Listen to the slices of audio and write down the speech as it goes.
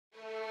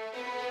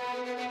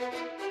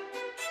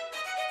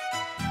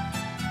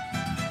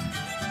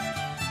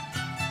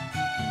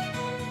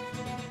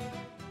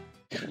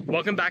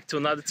Welcome back to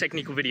another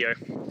technical video.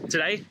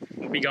 Today,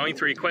 we'll be going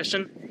through your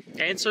question,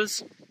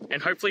 answers,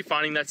 and hopefully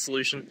finding that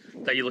solution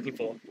that you're looking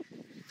for.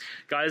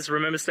 Guys,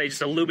 remember to stay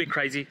just a little bit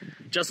crazy,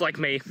 just like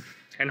me,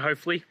 and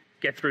hopefully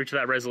get through to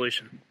that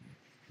resolution.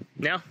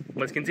 Now,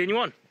 let's continue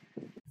on.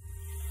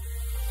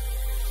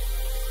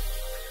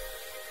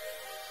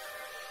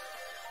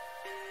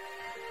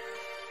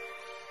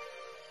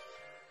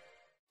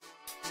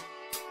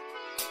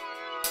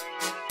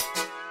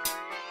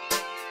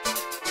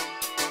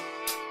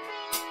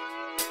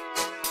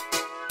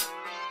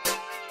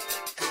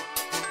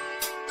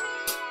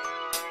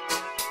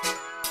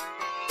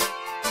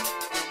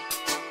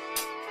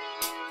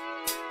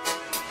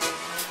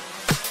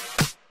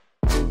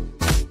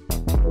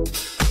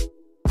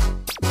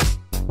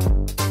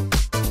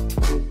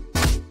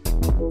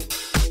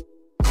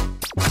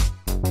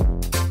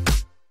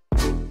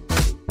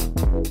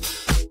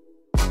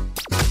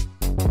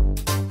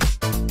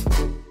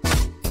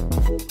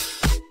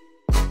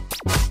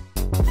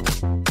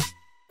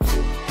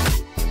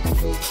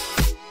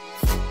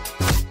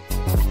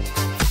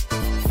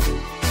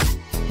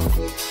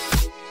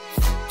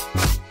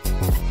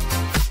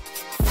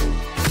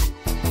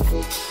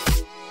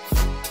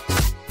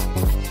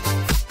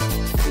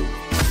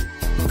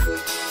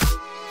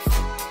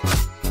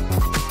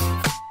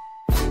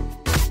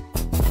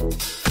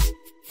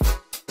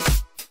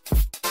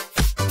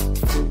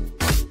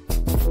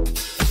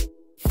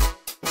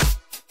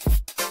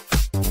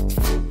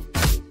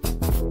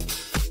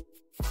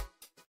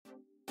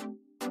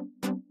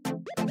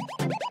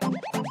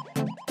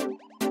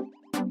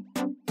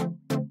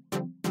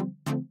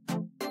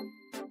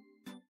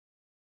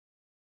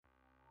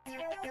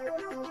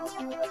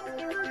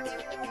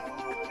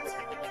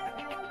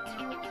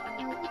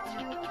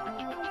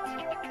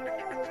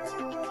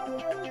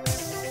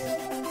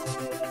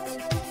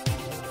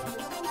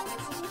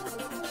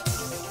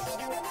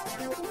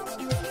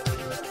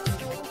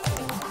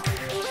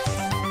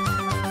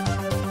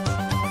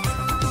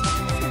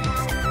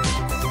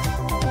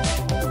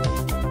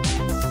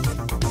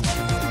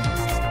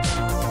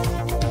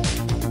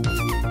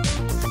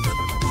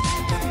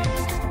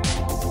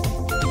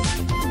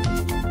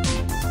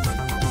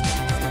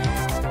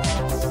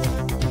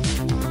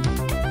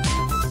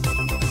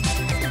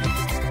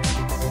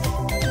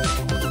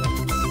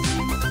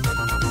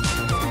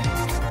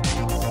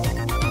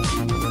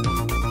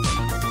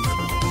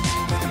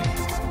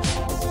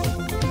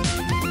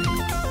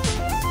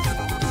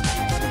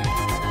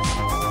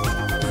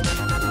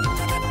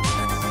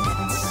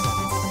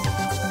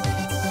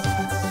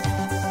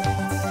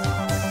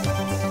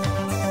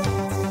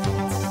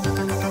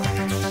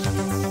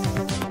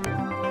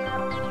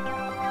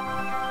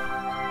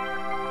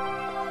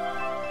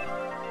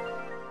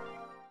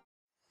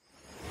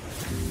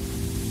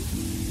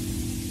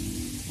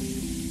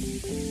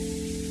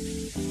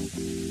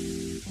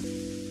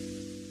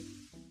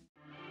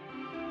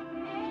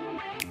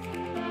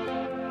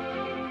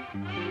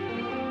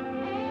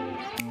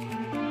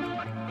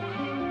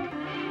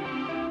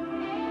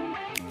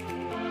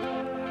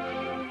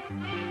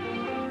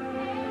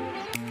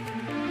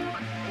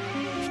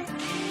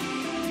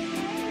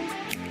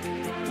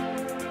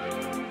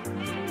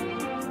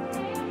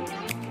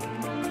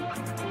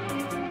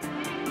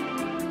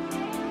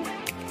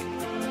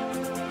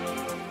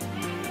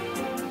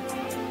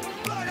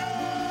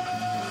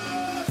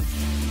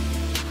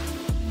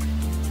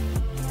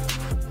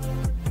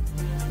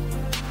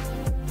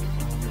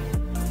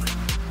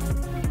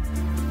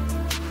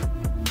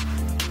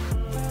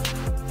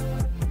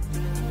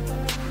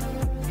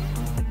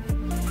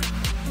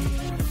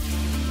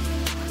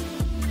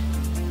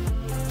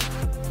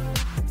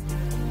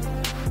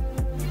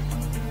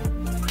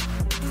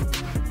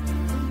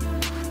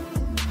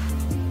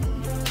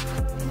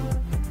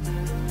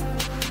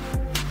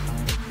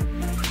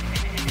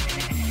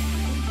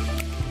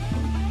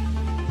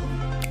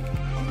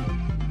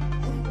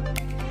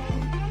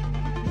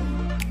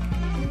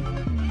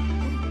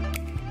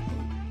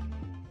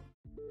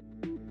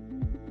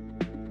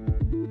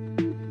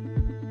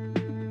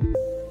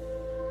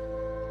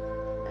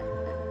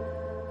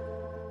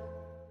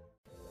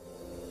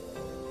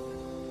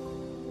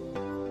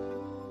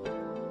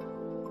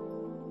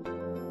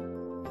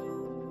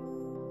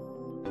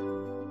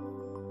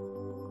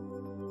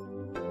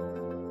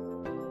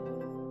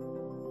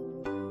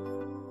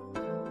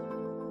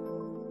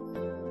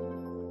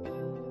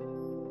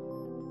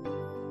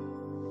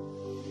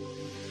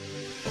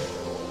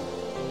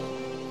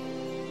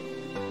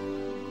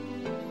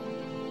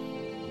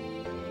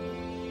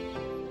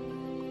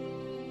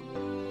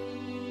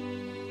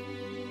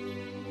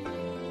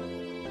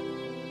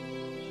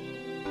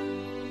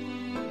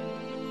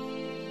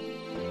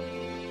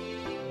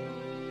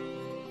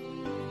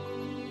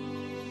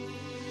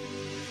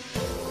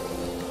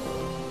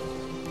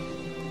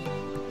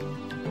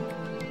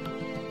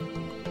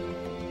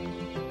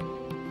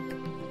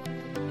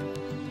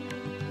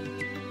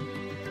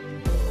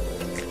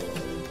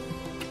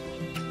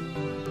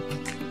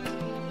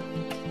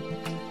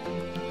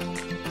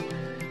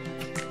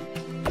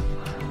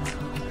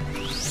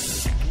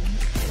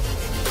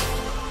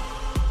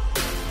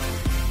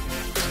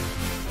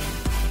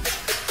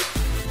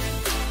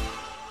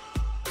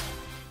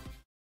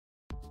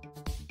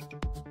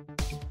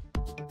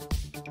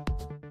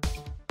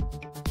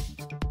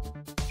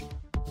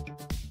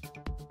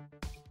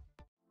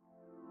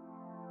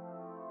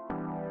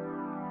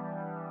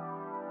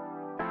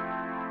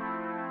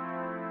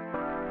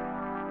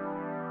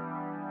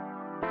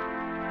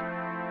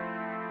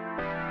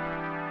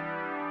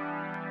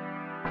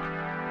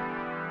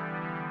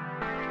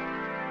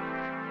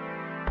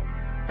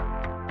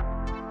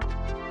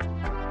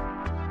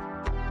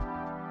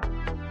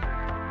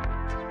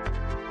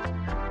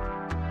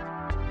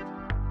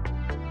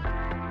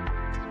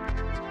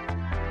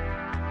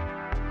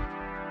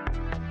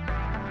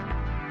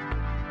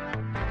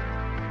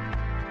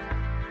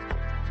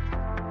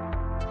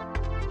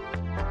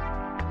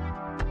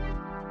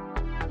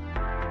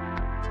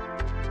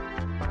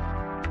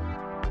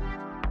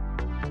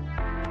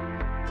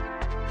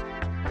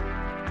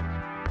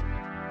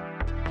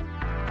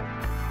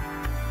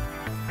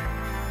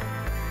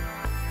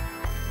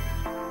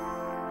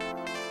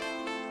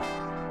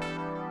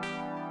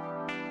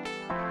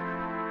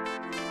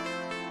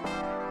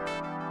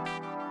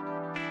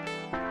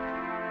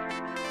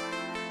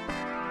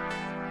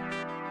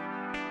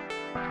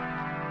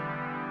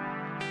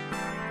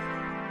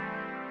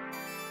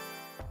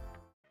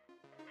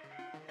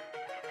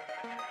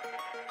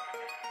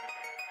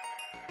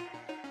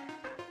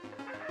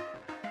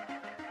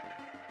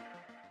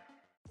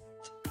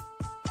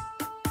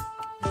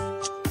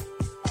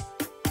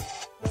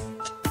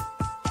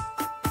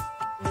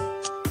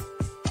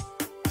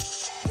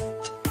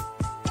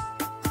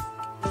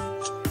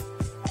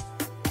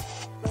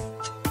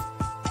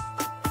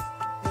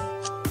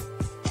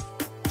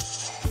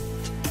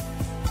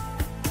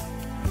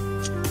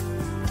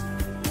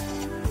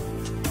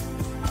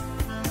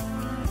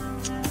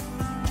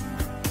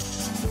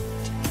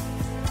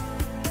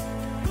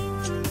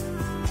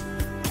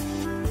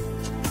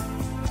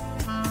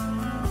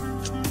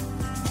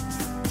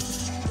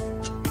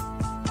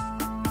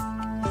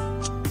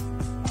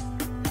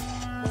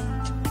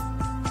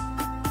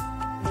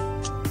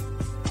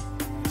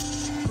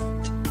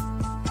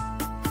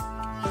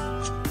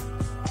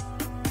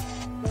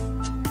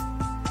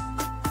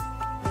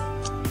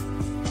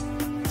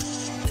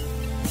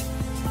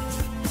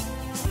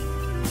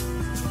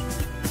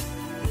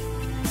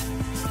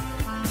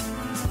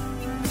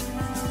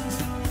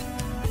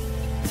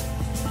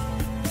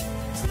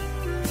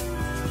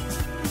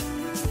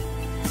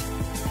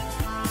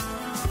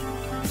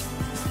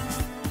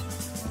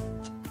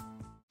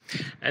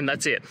 And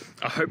that's it.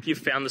 I hope you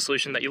found the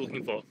solution that you're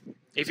looking for.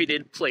 If you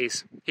did,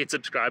 please hit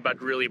subscribe.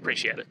 I'd really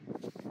appreciate it.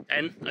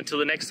 And until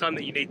the next time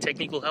that you need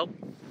technical help,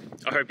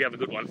 I hope you have a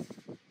good one.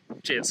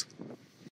 Cheers.